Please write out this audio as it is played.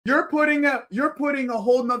You're putting a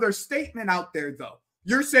whole nother statement out there, though.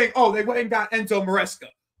 You're saying, oh, they went and got Enzo Maresca.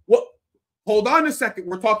 Well, hold on a second.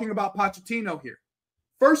 We're talking about Pochettino here.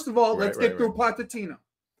 First of all, let's get through Pochettino.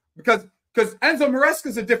 Because Enzo Maresca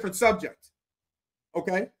is a different subject.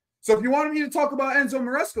 Okay? So if you wanted me to talk about Enzo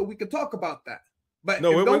Maresca, we could talk about that. But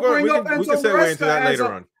no, don't bring up Enzo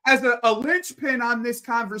Maresca as a linchpin on this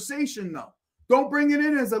conversation, though. Don't bring it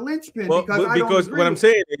in as a linchpin because what I'm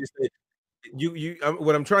saying is that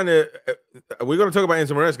what I'm trying to we're going to talk about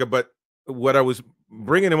Enzo Maresca, but what I was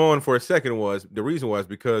bringing him on for a second was the reason was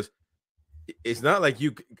because it's not like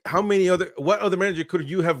what other manager could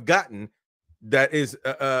you have gotten that is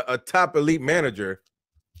a top elite manager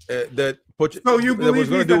that so you believe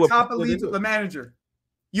he's the top elite manager?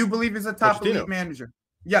 You believe he's a top elite manager?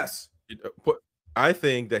 Yes. I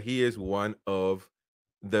think that he is one of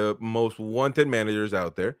the most wanted managers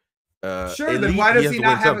out there. Sure. Then why does he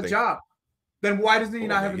not have a job? Then why does he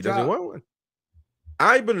not have a job? Doesn't want one.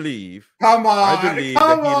 I believe. Come on. I believe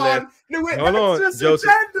that he left. Hold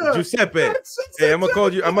on, Giuseppe. Hey, I'm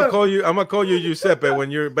gonna call you Giuseppe when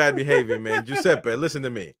you're bad behaving, man. Giuseppe, listen to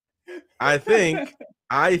me. I think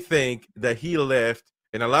that he left,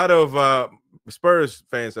 and a lot of Spurs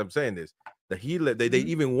fans, I'm saying this, that he left. They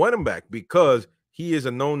even want him back because he is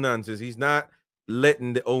a no nonsense. He's not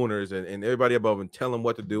letting the owners and everybody above him tell him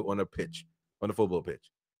what to do on a pitch, on the football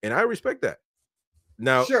pitch, and I respect that.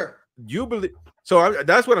 Now, sure, you believe. So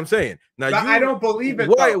that's what I'm saying. Now, I don't believe it.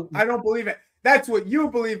 I don't believe it. That's what you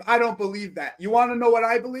believe. I don't believe that. You want to know what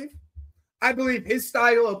I believe? I believe his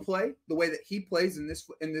style of play, the way that he plays in this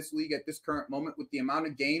league at this current moment, with the amount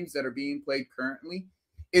of games that are being played currently,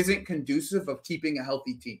 isn't conducive of keeping a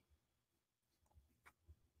healthy team.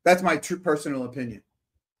 That's my true personal opinion.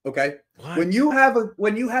 Okay, what? when you have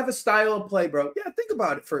a style of play, bro. Yeah, think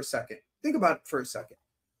about it for a second.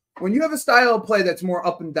 When you have a style of play that's more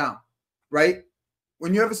up and down, right?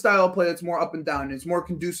 When you have a style of play that's more up and down, and it's more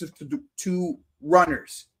conducive to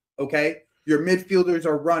runners. Okay, your midfielders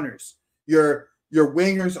are runners. Your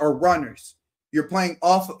wingers are runners. You're playing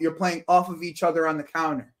off of each other on the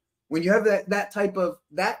counter. When you have that type of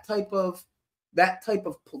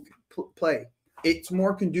play, it's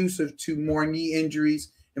more conducive to more knee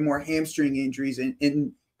injuries and more hamstring injuries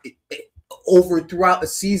and over throughout a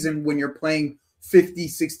season when you're playing 50,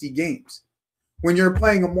 60 games. When you're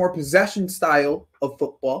playing a more possession style of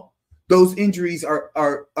football, those injuries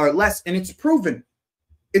are less, and it's proven.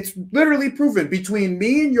 It's literally proven between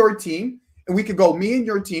me and your team, and we could go me and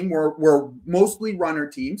your team, we're mostly runner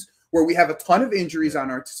teams, where we have a ton of injuries on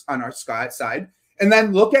our side, and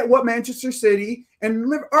then look at what Manchester City and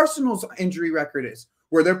Arsenal's injury record is,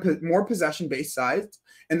 where they're more possession-based sides,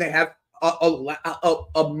 and they have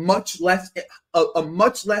a much less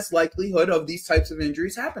likelihood of these types of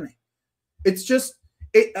injuries happening. It's just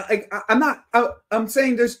I'm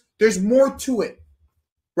saying there's more to it,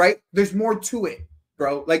 right? There's more to it,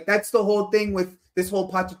 bro. Like, that's the whole thing with this whole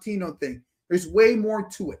Pochettino thing. There's way more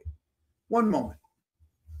to it. One moment.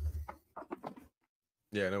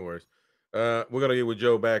 Yeah, no worries. We're gonna get with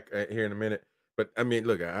Joe back here in a minute, but I mean,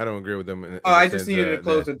 look, I don't agree with them. I just needed to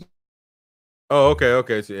close it. Oh,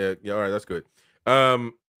 okay. So yeah, all right, that's good.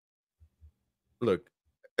 Look,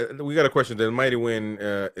 we got a question. The Mighty Win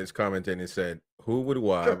is commenting and said, "Who would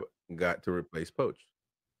Wob got to replace Poch?"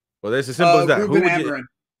 Well, that's as simple as that.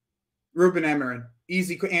 Ruben Amorim.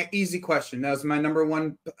 Easy question. That was my number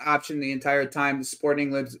one option the entire time. The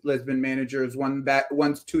Sporting Lisbon manager has won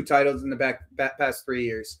 2 titles in the past 3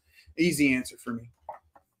 years. Easy answer for me.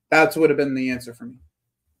 That's would have been the answer for me.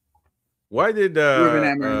 Why did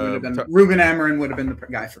Ruben Amorim would have been the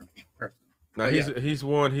guy for me? Now he's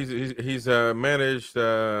won. He's managed.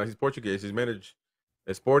 He's Portuguese. He's managed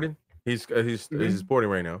Sporting. He's Sporting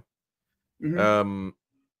right now. Mm-hmm.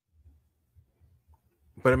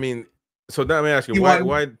 But I mean, so now I'm asking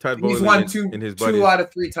why Todd Bowles won in his 2 out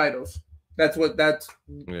of 3 titles. That's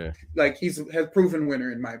like has proven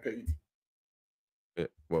winner in my opinion. Yeah,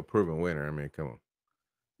 well, proven winner. I mean, come on.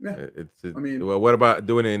 Yeah. I mean, well, what about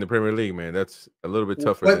doing it in the Premier League, man? That's a little bit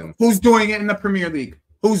tougher. Than who's doing it in the Premier League?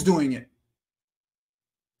 Who's doing it?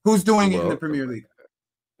 Who's doing it in the Premier League?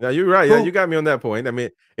 Now you're right. Yeah, you got me on that point. I mean,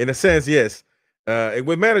 in a sense, yes.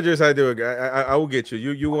 With managers, I do. I will get you.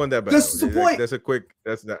 You won that battle. This is the point. That's a quick.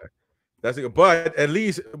 That's not. That's a, but at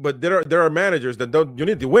least, but there are managers that don't. You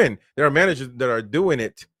need to win. There are managers that are doing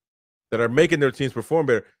it, that are making their teams perform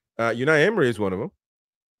better. Unai Emery is one of them.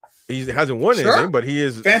 He hasn't won anything, but he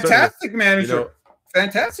is fantastic manager.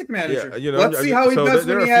 Fantastic manager. Yeah, let's see how he does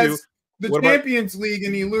when he has the Champions League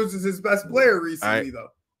and he loses his best player recently, though.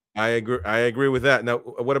 I agree with that. Now,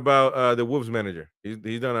 what about the Wolves manager?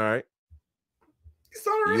 He's done all right.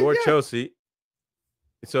 You're Chelsea.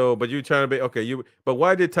 So, but you're trying to be okay. But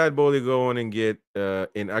why did Todd Bowley go on and get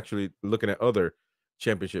in actually looking at other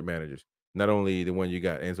championship managers, not only the one you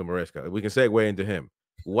got, Enzo Maresca? We can segue into him.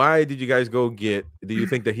 Why did you guys go get? Do you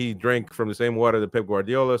think that he drank from the same water that Pep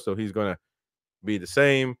Guardiola, so he's gonna be the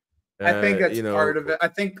same? I think that's part of it. I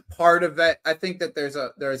think part of that. I think that there's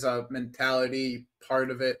a mentality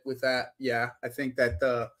part of it with that. Yeah, I think that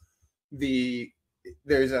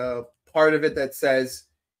there's a part of it that says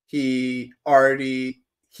he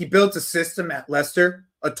built a system at Leicester,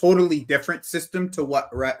 a totally different system to what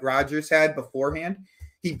Rodgers had beforehand.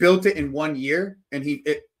 He built it in 1 year, and he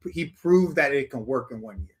proved that it can work in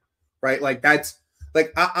 1 year, right? Like that's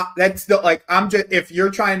like that's the like I'm just if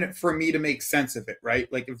you're trying for me to make sense of it, right?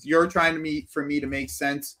 Like if you're trying for me to make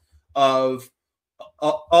sense of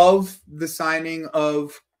the signing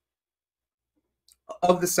of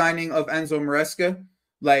Enzo Maresca,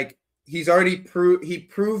 like he's already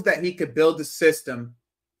proved that he could build a system,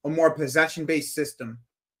 a more possession-based system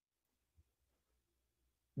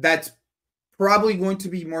that's probably going to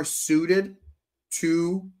be more suited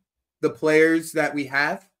to the players that we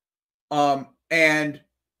have. And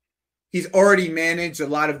he's already managed a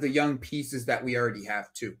lot of the young pieces that we already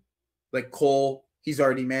have too. Like Cole, he's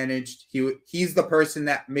already managed. He's the person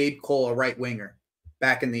that made Cole a right winger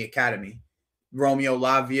back in the academy. Romeo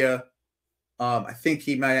Lavia, I think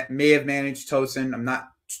he may have managed Tosin. I'm not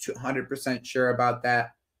 100% sure about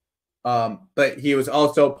that. But he was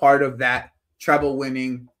also part of that treble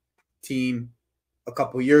winning team a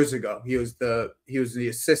couple years ago. He was the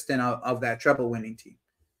assistant of that treble winning team.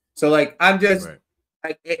 So like I'm just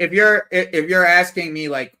like if you're asking me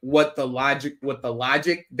like what their logic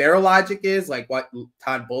is, like what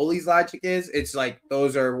Todd Bowley's logic is, it's like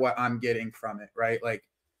those are what I'm getting from it, right? Like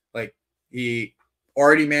he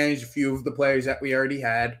already managed a few of the players that we already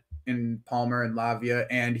had in Palmer and Lavia,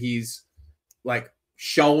 and he's like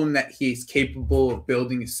shown that he's capable of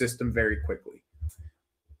building a system very quickly.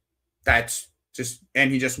 That's just,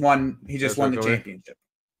 and he just won the championship.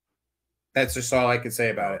 That's just all I can say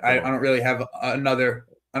about it. I don't really have another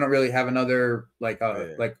like.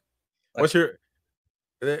 What's your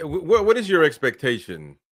what is your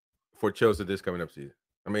expectation for Chelsea this coming up season?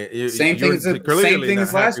 I mean, same thing as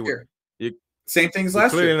last year. Same thing as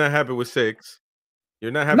last year. Clearly not happy with 6.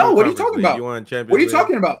 You're not happy. No, with what are you talking about? You want Champions What are you League?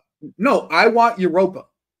 talking about? No, I want Europa.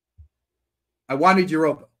 I wanted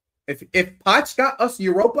Europa. If Poch got us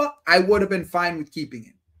Europa, I would have been fine with keeping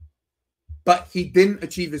him. But he didn't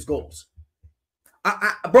achieve his goals.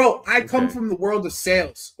 I come from the world of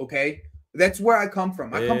sales, okay? That's where I come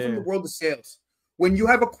from. I come from the world of sales. When you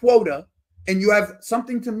have a quota and you have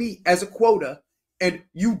something to meet as a quota and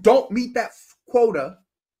you don't meet that quota,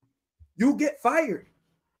 you get fired.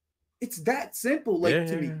 It's that simple,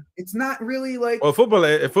 to me. It's not really like... Well, football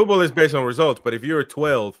is based on results, but if you're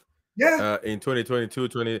 12th in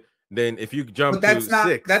 2022, then if you jump to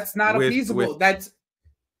 6... That's not feasible. That's...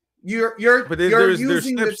 You're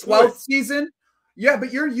using the 12th season... Yeah,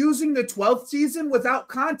 but you're using the 12th season without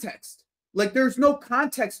context. Like, there's no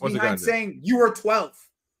context behind saying you were 12th.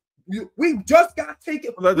 We just got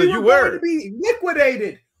taken. Well, we were going to be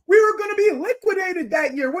liquidated. We were going to be liquidated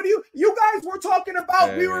that year. What do you guys were talking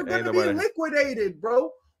about? We were going to be liquidated,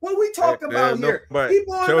 bro. What are we talking about here?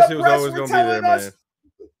 People in Chelsea the press was were telling us.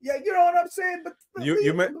 Yeah, you know what I'm saying? But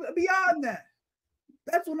beyond that.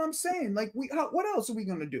 That's what I'm saying. Like, what else are we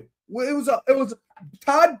gonna do? Well, it was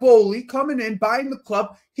Todd Bowley coming in, buying the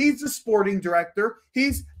club. He's the sporting director.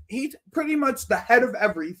 He's pretty much the head of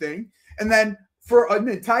everything. And then for an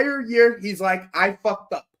entire year, he's like, I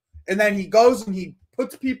fucked up. And then he goes and he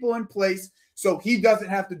puts people in place so he doesn't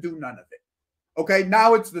have to do none of it. Okay,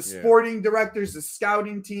 now it's the sporting directors, the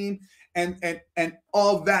scouting team, and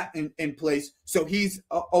all of that in place. So he's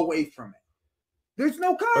away from it. There's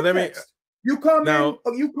no context. You come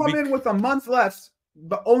in with a month left,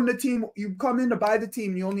 but own the team. You come in to buy the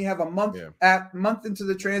team. You only have a month into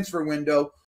the transfer window.